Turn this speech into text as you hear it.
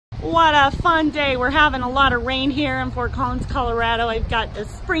What a fun day. We're having a lot of rain here in Fort Collins, Colorado. I've got the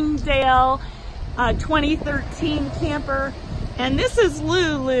Springdale 2013 camper, and this is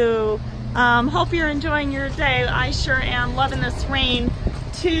Lulu. Hope you're enjoying your day. I sure am. Loving this rain.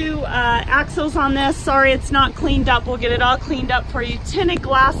 Two axles on this. Sorry it's not cleaned up. We'll get it all cleaned up for you. Tinted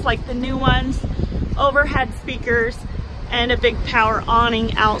glass like the new ones. Overhead speakers and a big power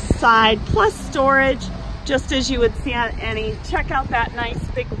awning outside, plus storage, just as you would see on any. Check out that nice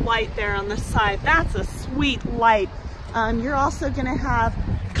big light there on the side. That's a sweet light. You're also gonna have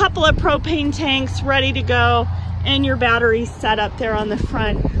a couple of propane tanks ready to go and your battery set up there on the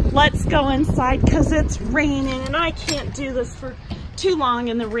front. Let's go inside because it's raining and I can't do this for too long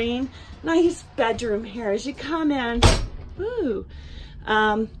in the rain. Nice bedroom here. As you come in, ooh,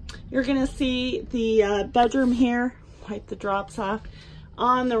 you're gonna see the bedroom here. Wipe the drops off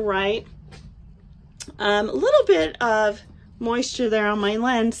on the right. A little bit of moisture there on my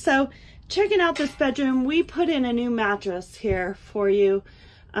lens. So checking out this bedroom, we put in a new mattress here for you.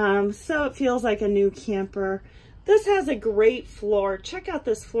 So it feels like a new camper. This has a great floor. Check out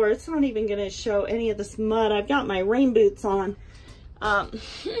this floor. It's not even gonna show any of this mud. I've got my rain boots on.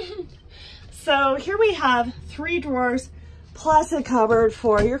 So here we have 3 drawers plus a cupboard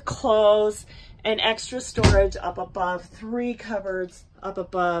for your clothes and extra storage up above. 3 cupboards up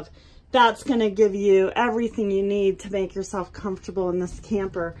above. That's gonna give you everything you need to make yourself comfortable in this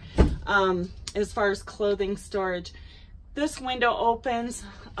camper. As far as clothing storage, this window opens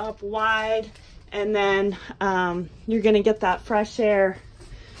up wide, and then you're gonna get that fresh air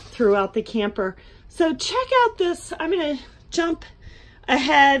throughout the camper. So check out this. I'm gonna jump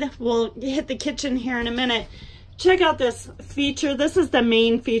ahead. We'll hit the kitchen here in a minute. Check out this feature. This is the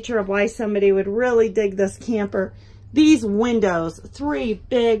main feature of why somebody would really dig this camper. These windows, 3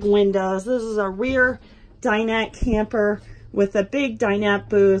 big windows. This is a rear dinette camper with a big dinette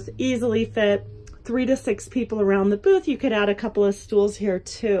booth, easily fit 3 to 6 people around the booth. You could add a couple of stools here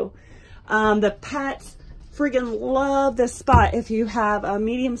too. The pets friggin' love this spot. If you have a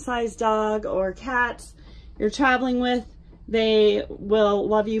medium-sized dog or cats you're traveling with, they will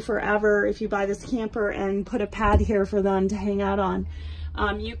love you forever if you buy this camper and put a pad here for them to hang out on.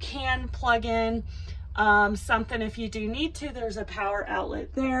 You can plug in something if you do need to. There's a power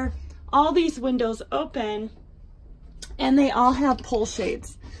outlet there. All these windows open and they all have pull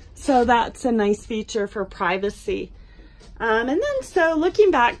shades. So that's a nice feature for privacy. And then so looking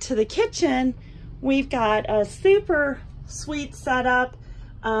back to the kitchen, we've got a super sweet setup.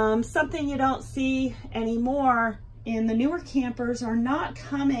 Something you don't see anymore in the newer campers are not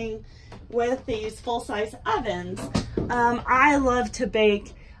coming with these full-size ovens. I love to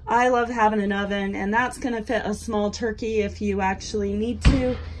bake. I love having an oven, and that's gonna fit a small turkey if you actually need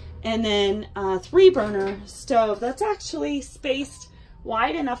to. And then a 3-burner stove that's actually spaced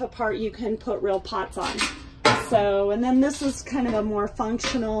wide enough apart you can put real pots on. So, and then this is kind of a more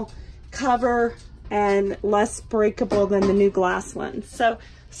functional cover and less breakable than the new glass ones. So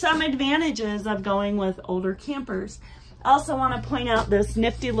some advantages of going with older campers. I also want to point out this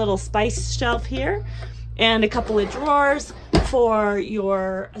nifty little spice shelf here and a couple of drawers for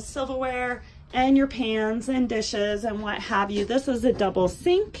your silverware and your pans and dishes and what have you. This is a double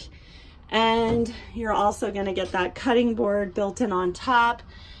sink, and you're also going to get that cutting board built in on top,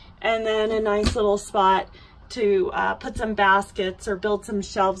 and then a nice little spot to put some baskets or build some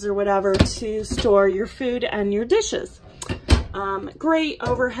shelves or whatever to store your food and your dishes. Great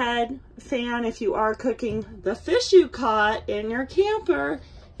overhead fan if you are cooking the fish you caught in your camper.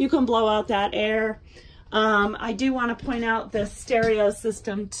 You can blow out that air. I do want to point out the stereo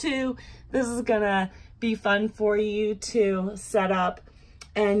system too. This is gonna be fun for you to set up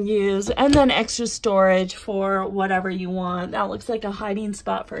and use, and then extra storage for whatever you want. That looks like a hiding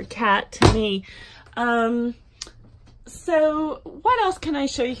spot for a cat to me. So what else can I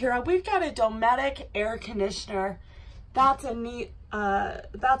show you here? We've got a Dometic air conditioner. That's a neat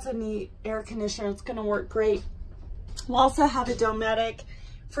air conditioner. It's gonna work great. We'll also have a Dometic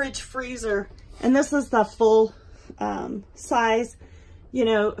fridge freezer, and this is the full size. You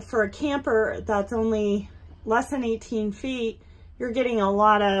know, for a camper that's only less than 18 feet, you're getting a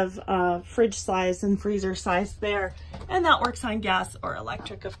lot of fridge size and freezer size there, and that works on gas or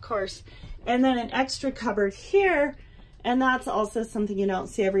electric, of course. And then an extra cupboard here, and that's also something you don't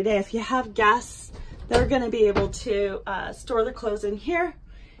see every day. If you have guests, they're gonna be able to store their clothes in here.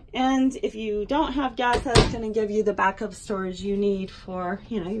 And if you don't have gas, that's gonna give you the backup storage you need for,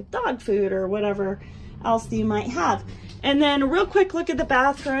 you know, your dog food or whatever else you might have. And then a real quick look at the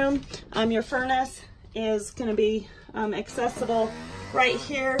bathroom. Your furnace is gonna be accessible right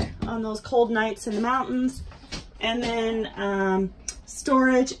here on those cold nights in the mountains. And then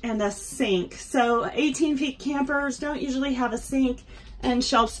storage, and a sink. So 18 feet campers don't usually have a sink and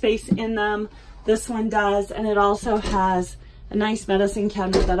shelf space in them. This one does, and it also has a nice medicine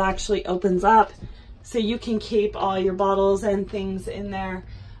cabinet that actually opens up so you can keep all your bottles and things in there.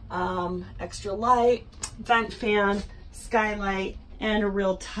 Extra light, vent fan, skylight, and a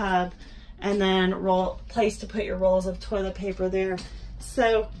real tub, and then place to put your rolls of toilet paper there.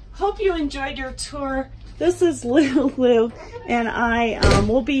 So hope you enjoyed your tour. This is Lulu, and I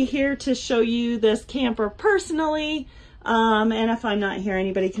will be here to show you this camper personally. And if I'm not here,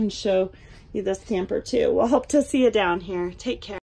 anybody can show you this camper too. We'll hope to see you down here. Take care.